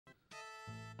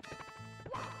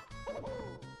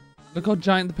Look how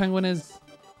giant the penguin is.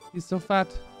 He's so fat.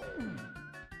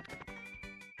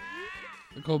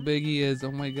 Look how big he is.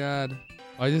 Oh my god.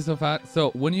 Why is he so fat?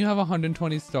 So when you have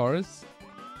 120 stars,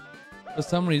 for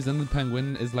some reason the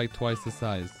penguin is like twice the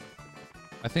size.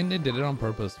 I think they did it on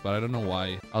purpose, but I don't know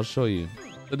why. I'll show you.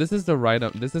 So this is the right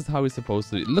up. This is how he's supposed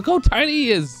to be. Look how tiny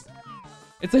he is.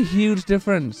 It's a huge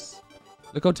difference.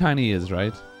 Look how tiny he is,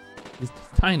 right? He's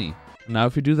tiny. Now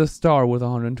if you do the star with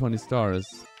 120 stars,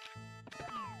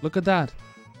 look at that.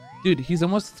 Dude, he's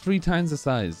almost 3 times the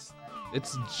size.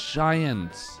 It's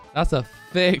giant. That's a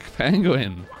thick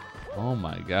penguin. Oh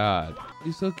my god.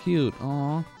 He's so cute.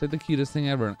 Aw. It's like the cutest thing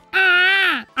ever.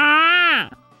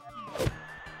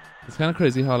 It's kind of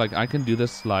crazy how like I can do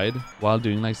this slide while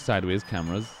doing like sideways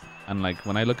cameras. And like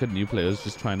when I look at new players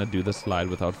just trying to do the slide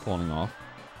without falling off,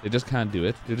 they just can't do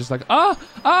it. They're just like, Like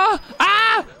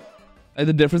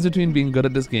the difference between being good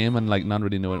at this game and like not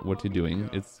really knowing what you're doing,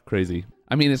 it's crazy.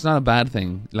 I mean, it's not a bad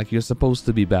thing. Like you're supposed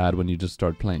to be bad when you just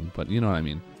start playing, but you know what I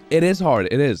mean. It is hard.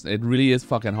 It is. It really is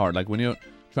fucking hard. Like when you're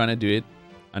trying to do it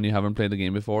and you haven't played the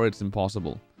game before, it's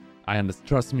impossible.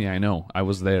 Trust me, I know. I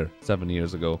was there 7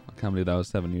 years ago. I can't believe that was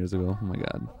 7 years ago. Oh my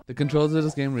god. The controls of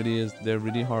this game really is, they're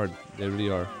really hard. They really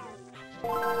are.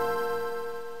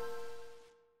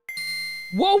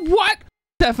 Whoa, what?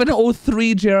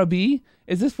 703 JRB?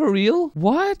 Is this for real?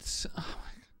 What? Oh my god.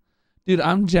 Dude,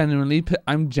 I'm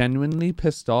genuinely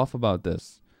pissed off about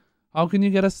this. How can you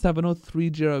get a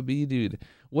 703 JRB, dude?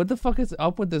 What the fuck is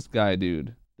up with this guy,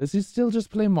 dude? Does he still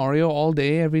just play Mario all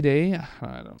day, every day?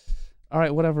 I don't.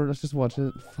 Alright, whatever. Let's just watch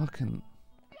it. Fucking.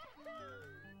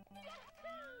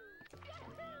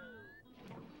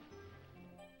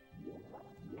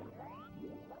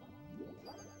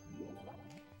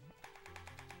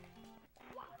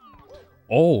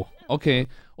 Oh, okay.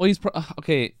 Well,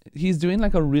 okay. He's doing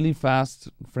like a really fast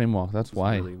frame walk. That's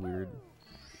why. Really weird.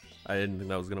 I didn't think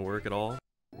that was gonna work at all.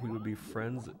 We would be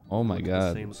friends. Oh my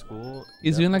god. The same school.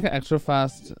 He's doing like an extra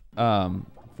fast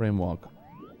frame walk.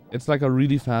 It's like a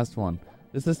really fast one.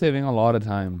 This is saving a lot of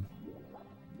time.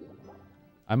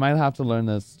 I might have to learn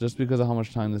this just because of how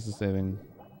much time this is saving.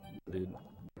 Dude.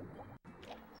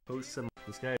 Post some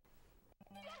this guy.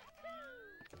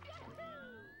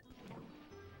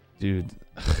 Dude.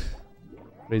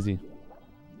 Crazy.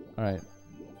 Alright.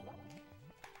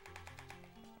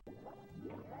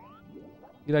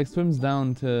 He like swims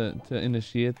down to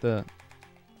initiate the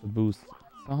boost.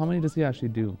 So how many does he actually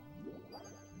do?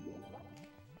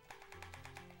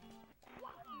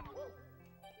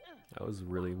 That was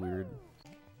really weird.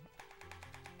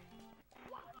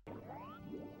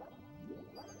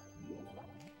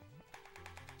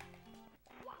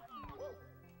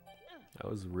 That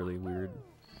was really weird.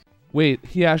 Wait,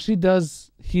 he actually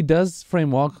does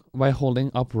frame walk by holding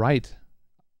upright.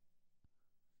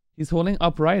 He's holding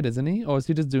upright, isn't he? Or is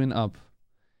he just doing up?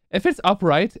 If it's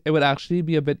upright, it would actually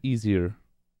be a bit easier.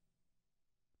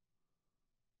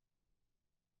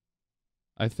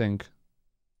 I think.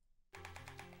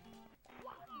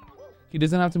 He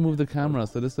doesn't have to move the camera,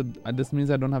 so this means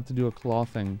I don't have to do a claw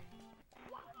thing.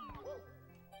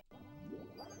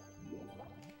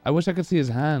 I wish I could see his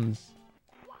hands.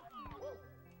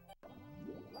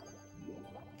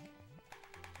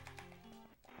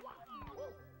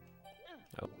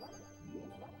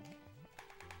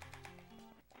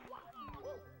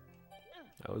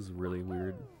 That was really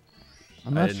weird.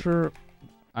 I'm not sure.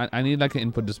 I need like an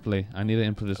input display. I need an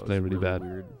input display really bad.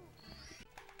 Weird.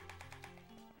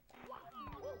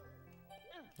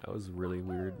 That was really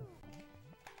weird.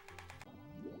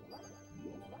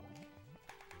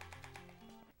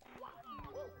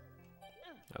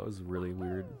 That was really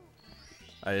weird.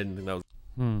 I didn't think that was.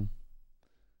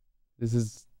 This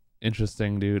is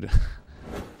interesting, dude.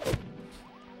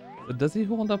 But does he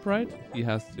hold upright? He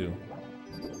has to.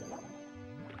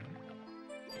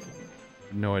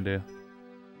 No idea.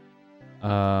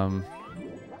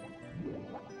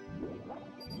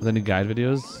 Any guide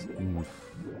videos?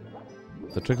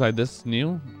 The trick like this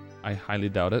new? I highly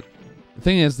doubt it. The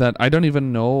thing is that I don't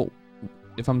even know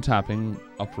if I'm tapping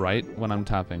upright when I'm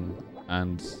tapping,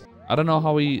 and I don't know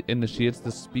how he initiates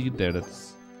the speed there.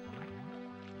 This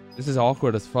is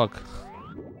awkward as fuck.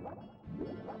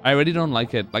 I really don't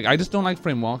like it. Like I just don't like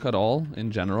frame walk at all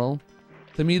in general.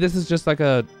 To me, this is just like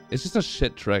it's just a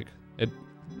shit trick. It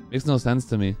makes no sense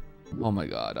to me. Oh my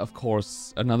god, of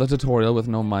course. Another tutorial with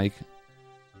no mic.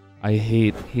 I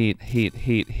hate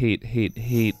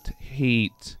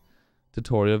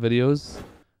tutorial videos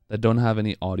that don't have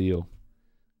any audio.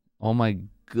 Oh my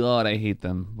god, I hate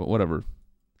them. But whatever.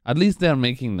 At least they're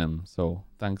making them, so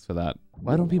thanks for that.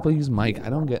 Why don't people use mic? I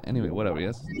don't get... Anyway, whatever,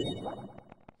 yes?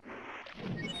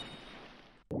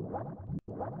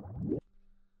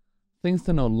 Things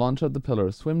to know. Launch out the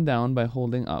pillar. Swim down by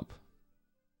holding up.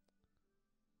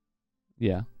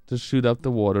 Yeah, to shoot up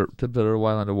the water to pillar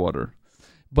while underwater.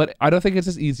 But I don't think it's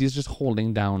as easy as just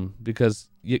holding down, because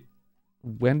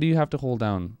when do you have to hold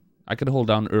down? I could hold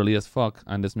down early as fuck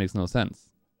and this makes no sense.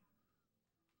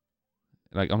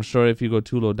 Like, I'm sure if you go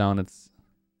too low down, it's...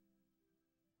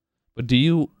 But do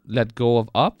you let go of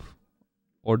up?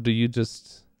 Or do you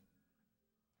just...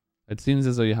 It seems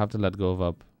as though you have to let go of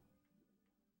up.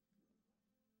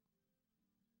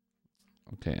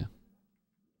 Okay.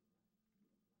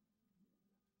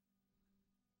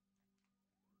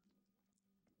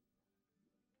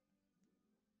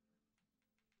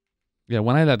 Yeah,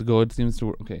 when I let go, it seems to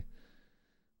work. Okay.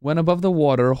 When above the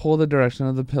water, hold the direction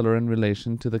of the pillar in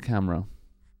relation to the camera.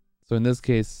 So in this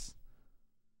case,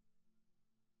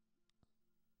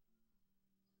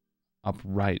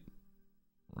 upright,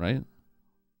 right?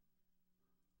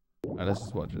 Alright, let's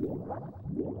just watch it.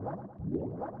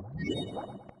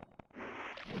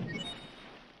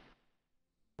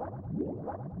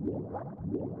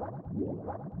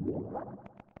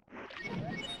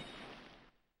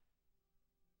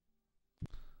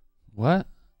 What?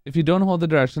 If you don't hold the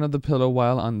direction of the pillow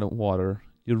while underwater,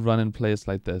 you run in place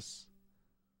like this.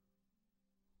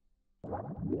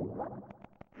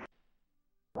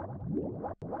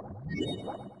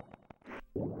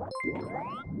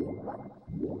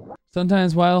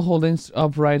 Sometimes while holding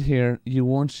up right here, you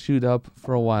won't shoot up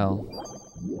for a while.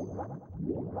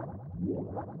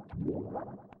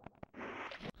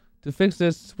 To fix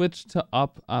this, switch to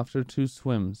up after 2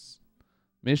 swims.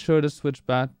 Make sure to switch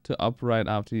back to upright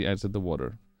after you exit the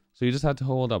water. So you just have to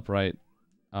hold upright.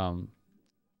 Alright.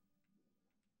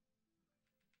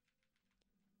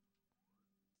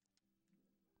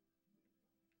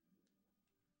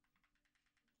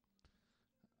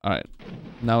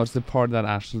 Now it's the part that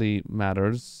actually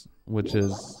matters, which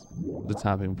is the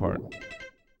tapping part.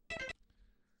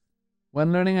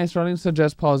 When learning, I strongly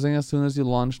suggest pausing as soon as you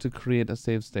launch to create a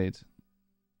save state.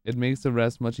 It makes the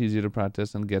rest much easier to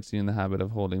practice and gets you in the habit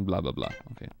of holding blah blah blah.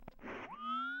 Okay.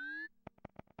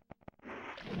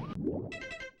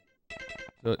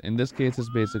 So in this case, it's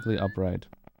basically upright.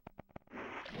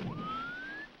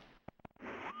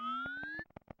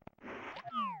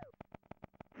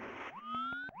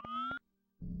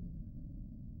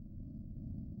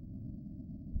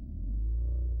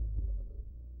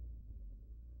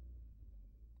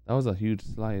 That was a huge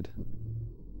slide.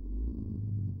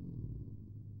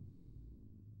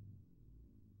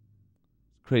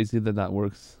 It's crazy that that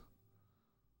works.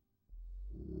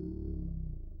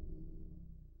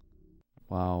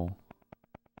 Wow.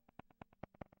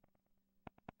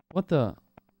 What the?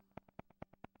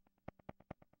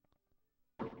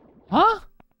 Huh?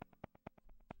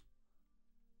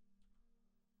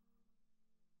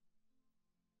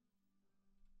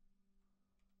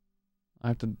 I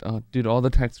have to, dude, all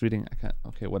the text reading, I can't,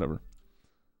 okay, whatever.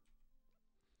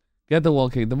 Get the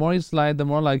wall kick. The more you slide, the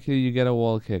more likely you get a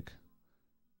wall kick.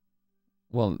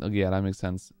 Well, yeah, that makes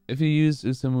sense. If you use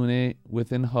Usamune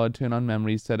within HUD, turn on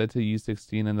memory, set it to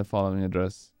U16 in the following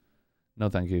address. No,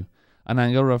 thank you. An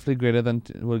angle roughly greater than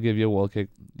will give you a wall kick.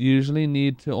 You usually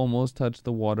need to almost touch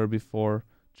the water before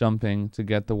jumping to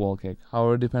get the wall kick.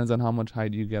 However, it depends on how much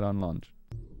height you get on launch.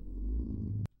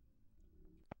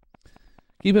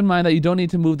 Keep in mind that you don't need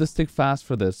to move the stick fast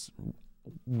for this.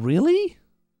 Really?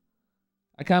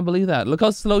 I can't believe that. Look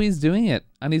how slow he's doing it.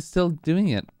 And he's still doing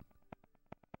it.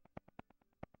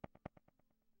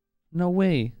 No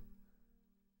way.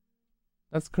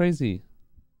 That's crazy.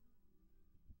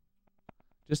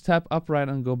 Just tap upright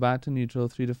and go back to neutral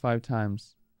 3 to 5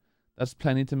 times. That's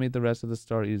plenty to make the rest of the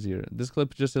star easier. This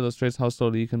clip just illustrates how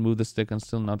slowly you can move the stick and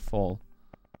still not fall.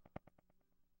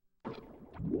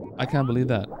 I can't believe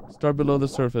that. Start below the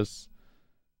surface.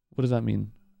 What does that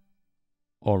mean?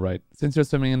 Alright. Since you're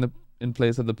swimming in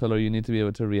place of the pillar, you need to be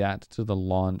able to react to the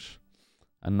launch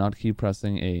and not keep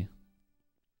pressing A.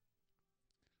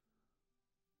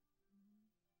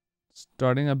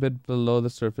 Starting a bit below the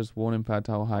surface won't impact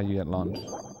how high you get launched.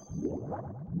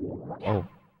 Oh.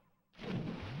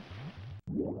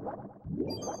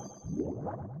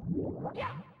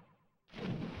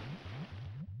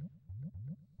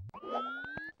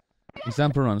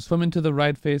 Example run. Swim into the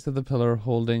right face of the pillar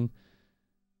holding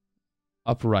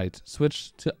upright.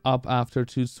 Switch to up after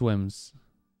 2 swims.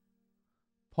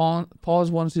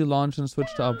 Pause once you launch and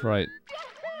switch to upright.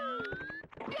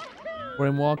 For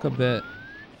him, walk a bit.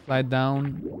 Slide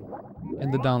down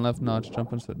in the down left notch.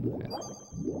 Jump and switch. Okay.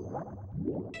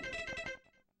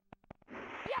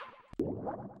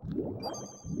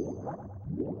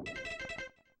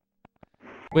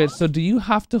 Wait, so do you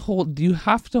have to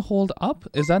hold up?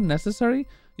 Is that necessary?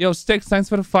 Yo, Sticks, thanks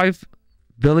for the 5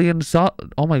 billion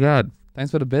oh my god.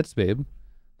 Thanks for the bits, babe.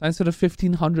 Thanks for the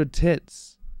 1,500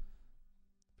 tits.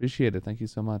 Appreciate it. Thank you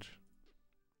so much.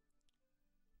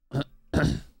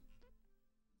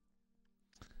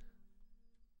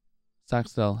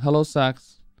 Saxtel. Hello,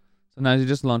 Sax. So now you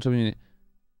just launch a mini.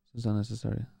 It's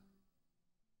unnecessary.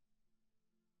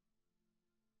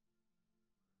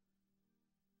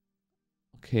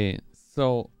 Okay,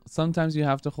 so sometimes you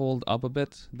have to hold up a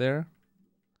bit there.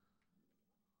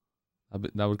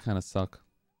 That would kind of suck.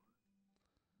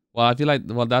 Well, I feel like,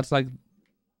 well, that's like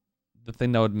the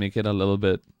thing that would make it a little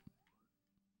bit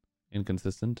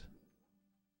inconsistent.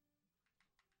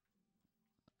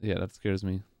 Yeah, that scares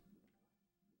me.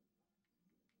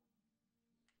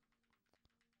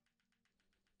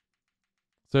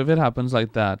 So if it happens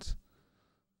like that,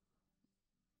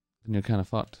 then you're kind of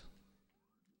fucked.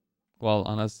 Well,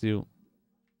 unless you...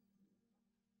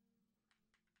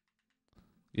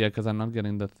 Yeah, because I'm not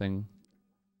getting the thing.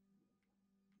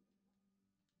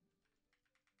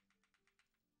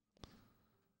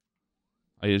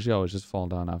 I usually always just fall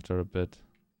down after a bit.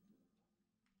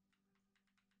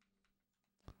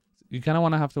 You kind of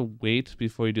want to have to wait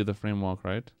before you do the frame walk,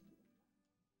 right?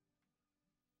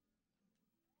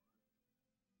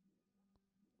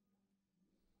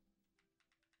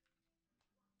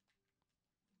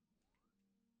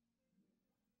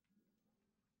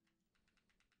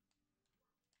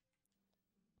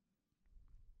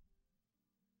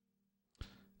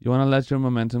 You want to let your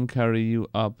momentum carry you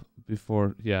up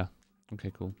before... Yeah. Okay,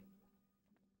 cool.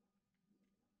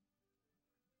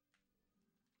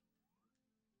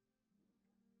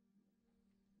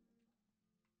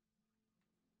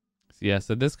 Yeah,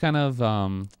 so this kind of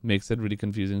makes it really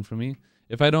confusing for me.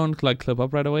 If I don't like clip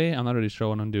up right away, I'm not really sure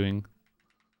what I'm doing.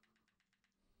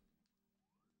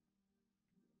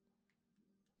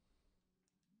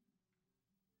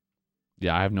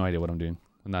 Yeah, I have no idea what I'm doing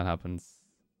when that happens.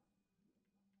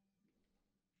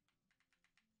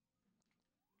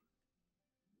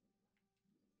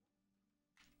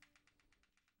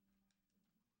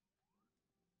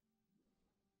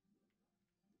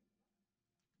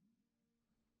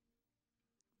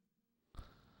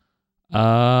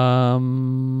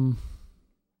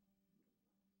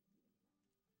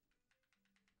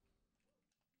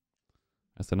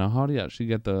 So now how do you actually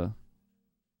get the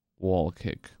wall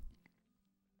kick?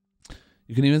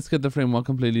 You can even skip the frame walk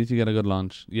completely to get a good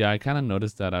launch. Yeah, I kind of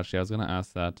noticed that actually. I was going to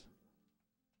ask that.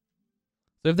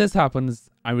 So if this happens,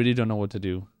 I really don't know what to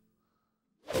do.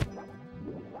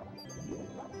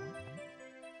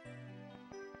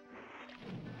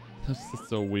 That's just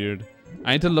so weird.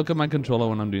 I need to look at my controller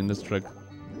when I'm doing this trick.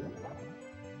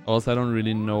 Also, I don't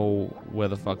really know where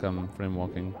the fuck I'm frame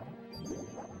walking.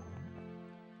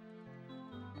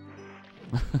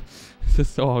 This is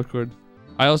so awkward.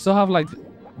 I also have like,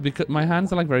 because my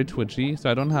hands are like very twitchy, so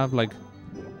I don't have like,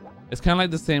 it's kind of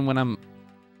like the same when I'm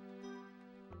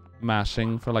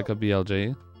mashing for like a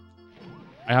BLJ.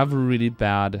 I have really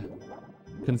bad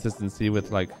consistency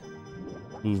with like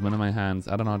movement in my hands.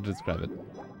 I don't know how to describe it.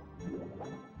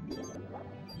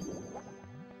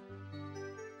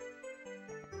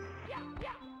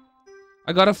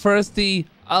 I got a firstie.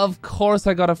 Of course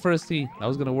I got a firstie. That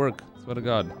was gonna work. Swear to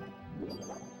God.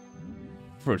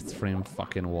 First frame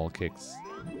fucking wall kicks.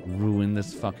 Ruin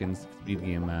this fucking speed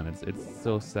game, man. It's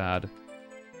so sad.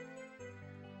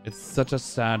 It's such a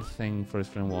sad thing,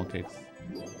 first frame wall kicks.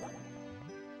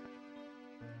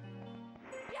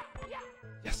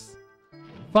 Yes.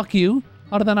 Fuck you.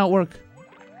 How did that not work?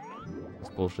 It's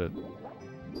bullshit.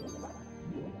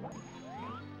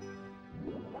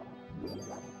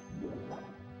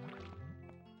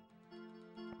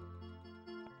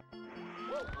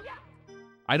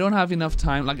 I don't have enough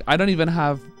time. Like, I don't even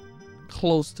have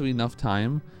close to enough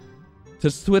time to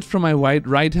switch from my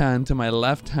right hand to my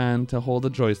left hand to hold the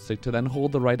joystick, to then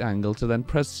hold the right angle, to then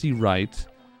press C right,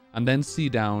 and then C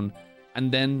down,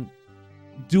 and then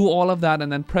do all of that,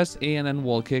 and then press A and then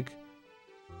wall kick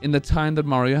in the time that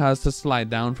Mario has to slide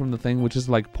down from the thing, which is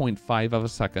like 0.5 of a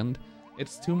second.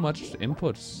 It's too much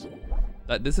inputs.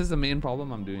 This is the main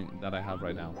problem that I have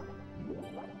right now.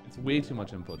 It's way too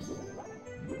much input.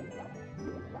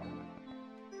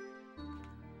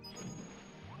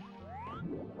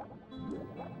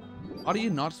 How do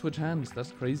you not switch hands?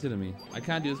 That's crazy to me. I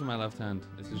can't do this with my left hand.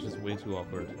 This is just way too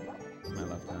awkward with my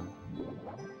left hand.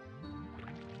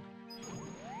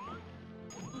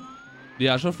 The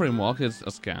actual frame walk is a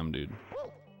scam, dude.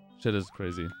 Shit is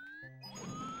crazy.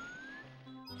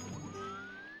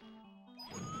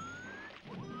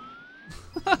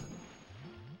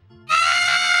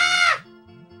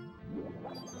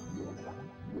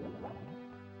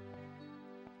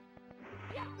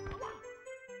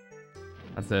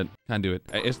 That's it. Can't do it.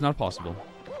 It's not possible.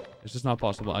 It's just not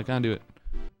possible. I can't do it.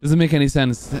 Doesn't make any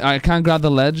sense. I can't grab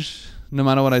the ledge no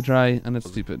matter what I try, and it's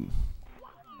stupid.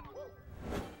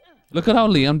 Look at how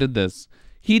Liam did this.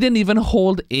 He didn't even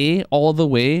hold A all the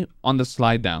way on the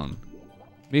slide down.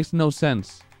 Makes no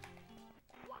sense.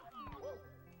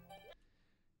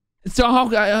 So how...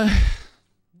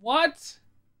 what?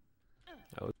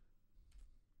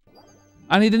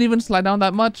 And he didn't even slide down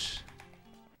that much.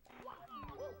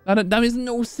 That makes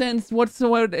no sense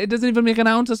whatsoever. It doesn't even make an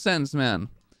ounce of sense, man.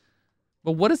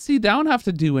 But what does C down have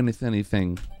to do with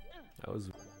anything?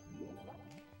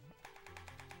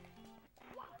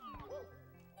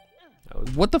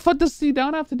 What the fuck does C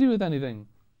down have to do with anything?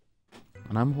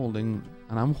 And I'm holding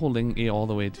A all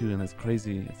the way too, and it's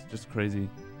crazy. It's just crazy.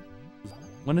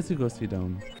 When does he go C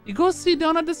down? He goes C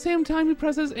down at the same time he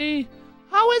presses A.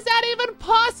 How is that even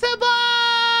possible?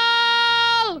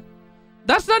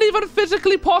 That's not even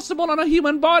physically possible on a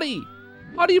human body.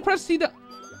 How do you press C down?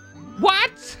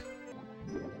 What?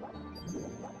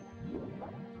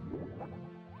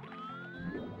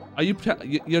 Are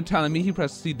you're telling me he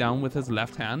pressed C down with his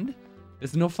left hand?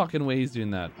 There's no fucking way he's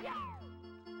doing that.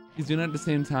 He's doing it at the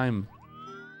same time.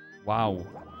 Wow.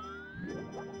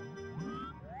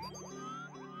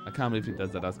 I can't believe he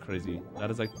does that. That's crazy.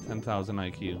 That is like 10,000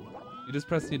 IQ. You just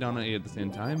press C down and A at the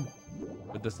same time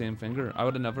with the same finger. I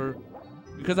would have never,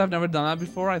 because I've never done that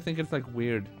before. I think it's like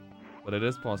weird, but it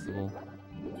is possible.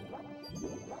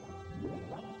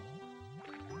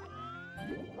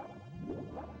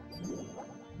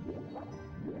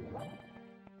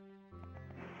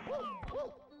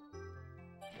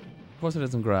 Of course it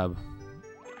doesn't grab.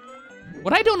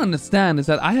 What I don't understand is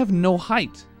that I have no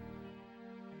height,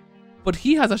 but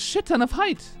he has a shit ton of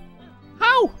height.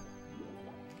 How?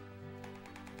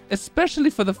 Especially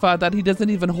for the fact that he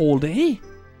doesn't even hold A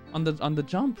on the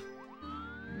jump.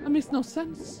 That makes no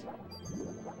sense.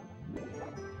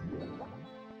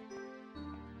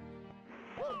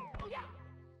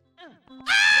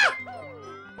 Ah!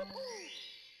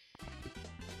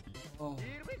 Oh.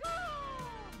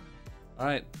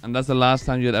 Alright, and that's the last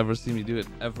time you'd ever see me do it.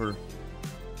 Ever.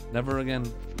 Never again.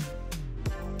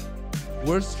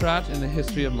 Worst strat in the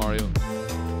history of Mario.